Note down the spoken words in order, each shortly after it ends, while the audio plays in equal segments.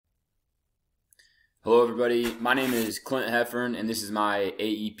Hello everybody, my name is Clint Heffern and this is my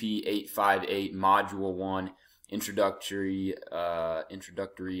AEP 858 Module 1 introductory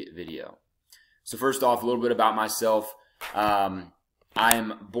video. So first off, a little bit about myself. I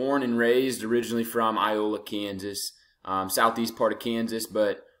am born and raised originally from Iola, Kansas, southeast part of Kansas,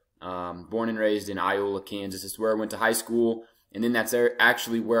 but born and raised in Iola, Kansas. It's where I went to high school, and then that's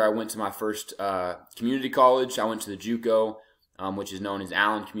actually where I went to my first community college. I went to the JUCO, which is known as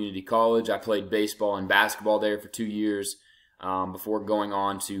Allen Community College. I played baseball and basketball there for 2 years before going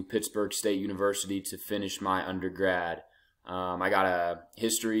on to Pittsburgh State University to finish my undergrad. I got a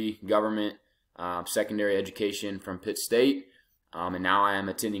history, government, secondary education from Pitt State, and now I am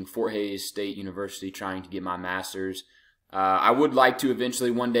attending Fort Hays State University trying to get my master's. I would like to eventually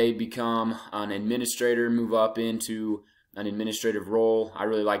one day become an administrator, move up into an administrative role. I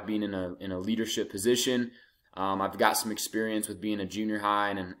really like being in a leadership position. I've got some experience with being a junior high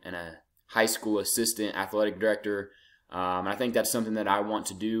and a high school assistant athletic director. And I think that's something that I want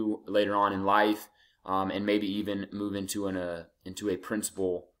to do later on in life, and maybe even move into a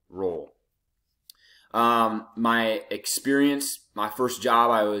principal role. My experience, my first job,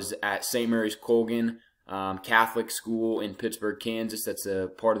 I was at St. Mary's Colgan Catholic School in Pittsburgh, Kansas. That's a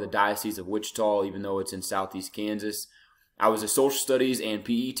part of the Diocese of Wichita, even though it's in southeast Kansas. I was a social studies and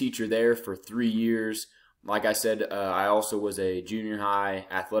PE teacher there for 3 years. Like I said, I also was a junior high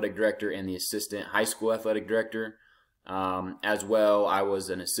athletic director and the assistant high school athletic director. As well, I was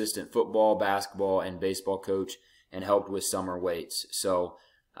an assistant football, basketball, and baseball coach and helped with summer weights. So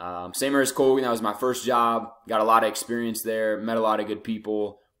St. Mary's Colgan, that was my first job. Got a lot of experience there, met a lot of good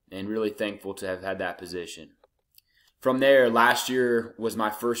people, and really thankful to have had that position. From there, last year was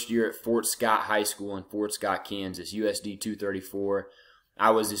my first year at Fort Scott High School in Fort Scott, Kansas, USD 234. I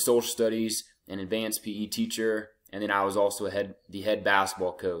was the social studies an advanced PE teacher, and then I was also the head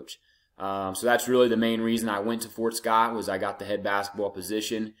basketball coach. So that's really the main reason I went to Fort Scott, was I got the head basketball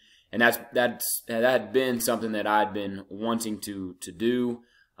position, and that had been something that I'd been wanting to do,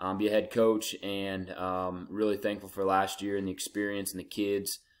 be a head coach, and really thankful for last year and the experience and the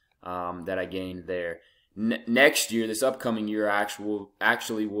kids that I gained there. Next year, this upcoming year,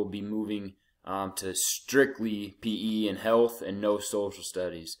 actually will be moving to strictly PE and health and no social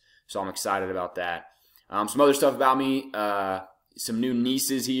studies. So I'm excited about that. Some other stuff about me, some new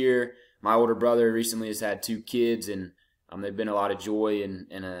nieces here. My older brother recently has had 2 kids, and they've been a lot of joy and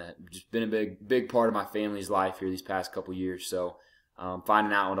just been a big part of my family's life here these past couple years. So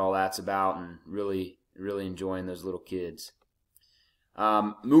finding out what all that's about and really enjoying those little kids.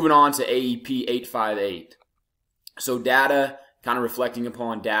 Moving on to AEP 858. So data, kind of reflecting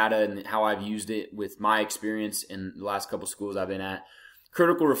upon data and how I've used it with my experience in the last couple schools I've been at.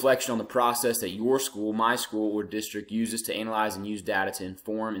 Critical reflection on the process that your school, my school, or district uses to analyze and use data to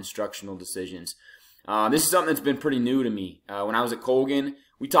inform instructional decisions. This is something that's been pretty new to me. When I was at Colgan,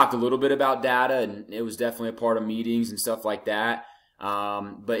 we talked a little bit about data, and it was definitely a part of meetings and stuff like that.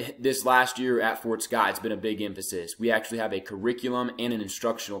 But this last year at Fort Scott, it's been a big emphasis. We actually have a curriculum and an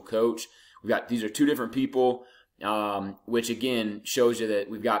instructional coach. These are 2 different people, which again shows you that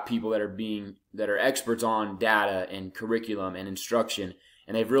we've got people that are experts on data and curriculum and instruction,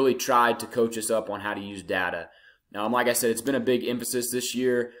 and they've really tried to coach us up on how to use data. Like I said, it's been a big emphasis this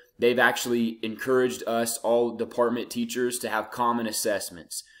year. They've actually encouraged us, all department teachers, to have common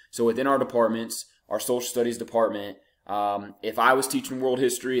assessments. So within our departments, our social studies department, if I was teaching world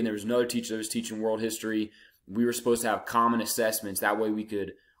history and there was another teacher that was teaching world history, we were supposed to have common assessments. That way we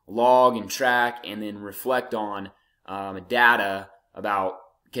could log and track and then reflect on data about,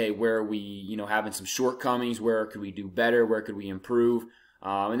 okay, where are we, having some shortcomings, where could we do better, where could we improve,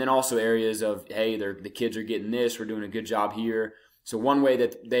 and then also areas of, hey, the kids are getting this, we're doing a good job here. So one way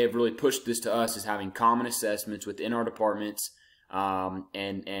that they have really pushed this to us is having common assessments within our departments,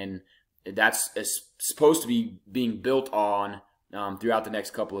 and that's supposed to be being built on throughout the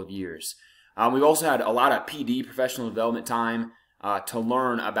next couple of years. We've also had a lot of PD, professional development time, to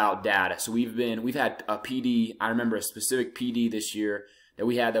learn about data. So we've had a PD. I remember a specific PD this year that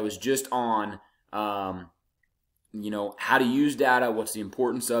we had that was just on, how to use data, what's the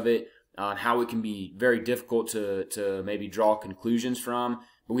importance of it, how it can be very difficult to maybe draw conclusions from.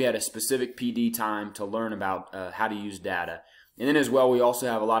 But we had a specific PD time to learn about how to use data. And then as well, we also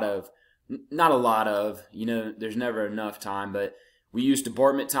have there's never enough time, but we use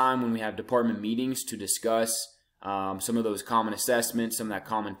department time when we have department meetings to discuss some of those common assessments, some of that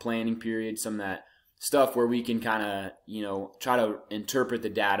common planning period, some of that stuff where we can kind of, try to interpret the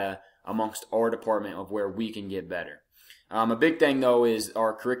data amongst our department of where we can get better. A big thing, though, is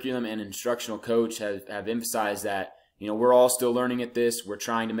our curriculum and instructional coach have emphasized that, we're all still learning at this. We're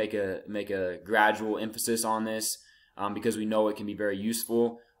trying to make a gradual emphasis on this because we know it can be very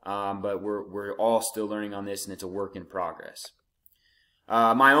useful. But we're all still learning on this, and it's a work in progress.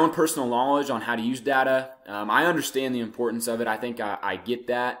 My own personal knowledge on how to use data, I understand the importance of it. I think I get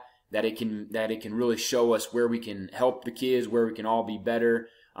that it can really show us where we can help the kids, where we can all be better.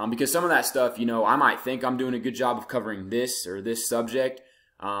 Because some of that stuff, I might think I'm doing a good job of covering this or this subject,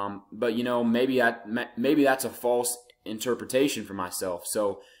 but maybe that's a false interpretation for myself.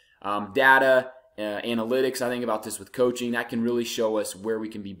 So data, analytics, I think about this with coaching, that can really show us where we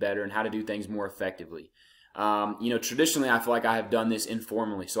can be better and how to do things more effectively. Traditionally, I feel like I have done this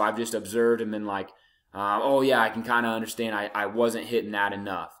informally. So I've just observed and been like, oh yeah, I can kind of understand I wasn't hitting that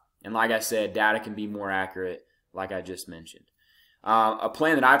enough. And like I said, data can be more accurate, like I just mentioned. A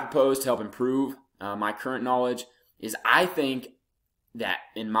plan that I propose to help improve my current knowledge is, I think that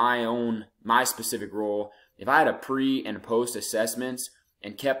in my specific role, if I had a pre and post assessments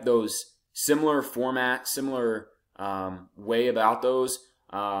and kept those similar format, similar way about those,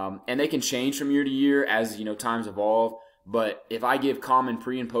 and they can change from year to year as times evolve. But if I give common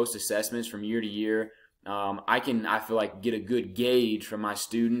pre and post assessments from year to year, I feel like get a good gauge from my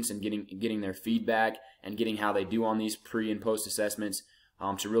students and getting their feedback and getting how they do on these pre and post assessments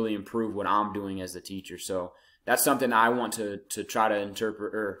to really improve what I'm doing as the teacher. So that's something I want to try to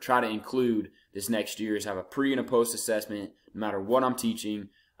interpret or try to include this next year, is have a pre and a post assessment no matter what I'm teaching,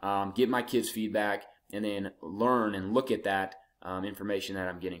 get my kids feedback, and then learn and look at that information that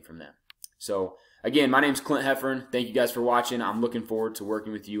I'm getting from them. So again, my name's Clint Heffern. Thank you guys for watching. I'm looking forward to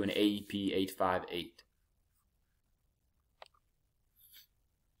working with you in AEP 858.